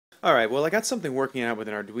Alright, well I got something working out with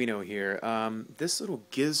an Arduino here. This little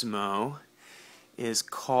gizmo is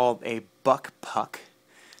called a BuckPuck.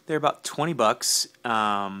 They're about 20 bucks.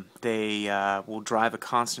 They will drive a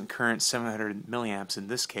constant current 700 milliamps in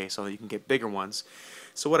this case, although you can get bigger ones.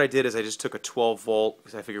 So what I did is I just took a 12 volt,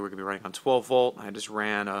 because I figured we're going to be running on 12 volt. I just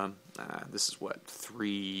ran, this is what,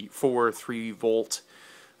 3 volt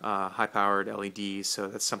high-powered LEDs, so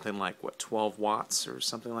that's something like, what, 12 watts or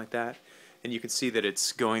something like that. And you can see that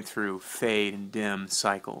it's going through fade and dim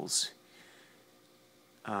cycles.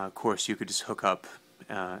 Of course, you could just hook up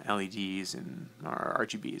LEDs and or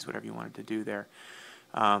RGBs, whatever you wanted to do there.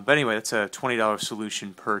 But anyway, that's a $20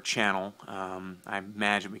 solution per channel. I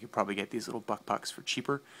imagine we could probably get these little BuckPucks for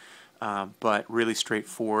cheaper, but really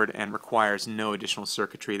straightforward and requires no additional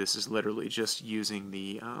circuitry. This is literally just using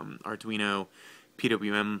the Arduino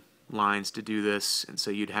PWM lines to do this, and so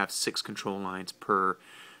you'd have 6 control lines per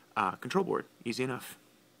control board. Easy enough.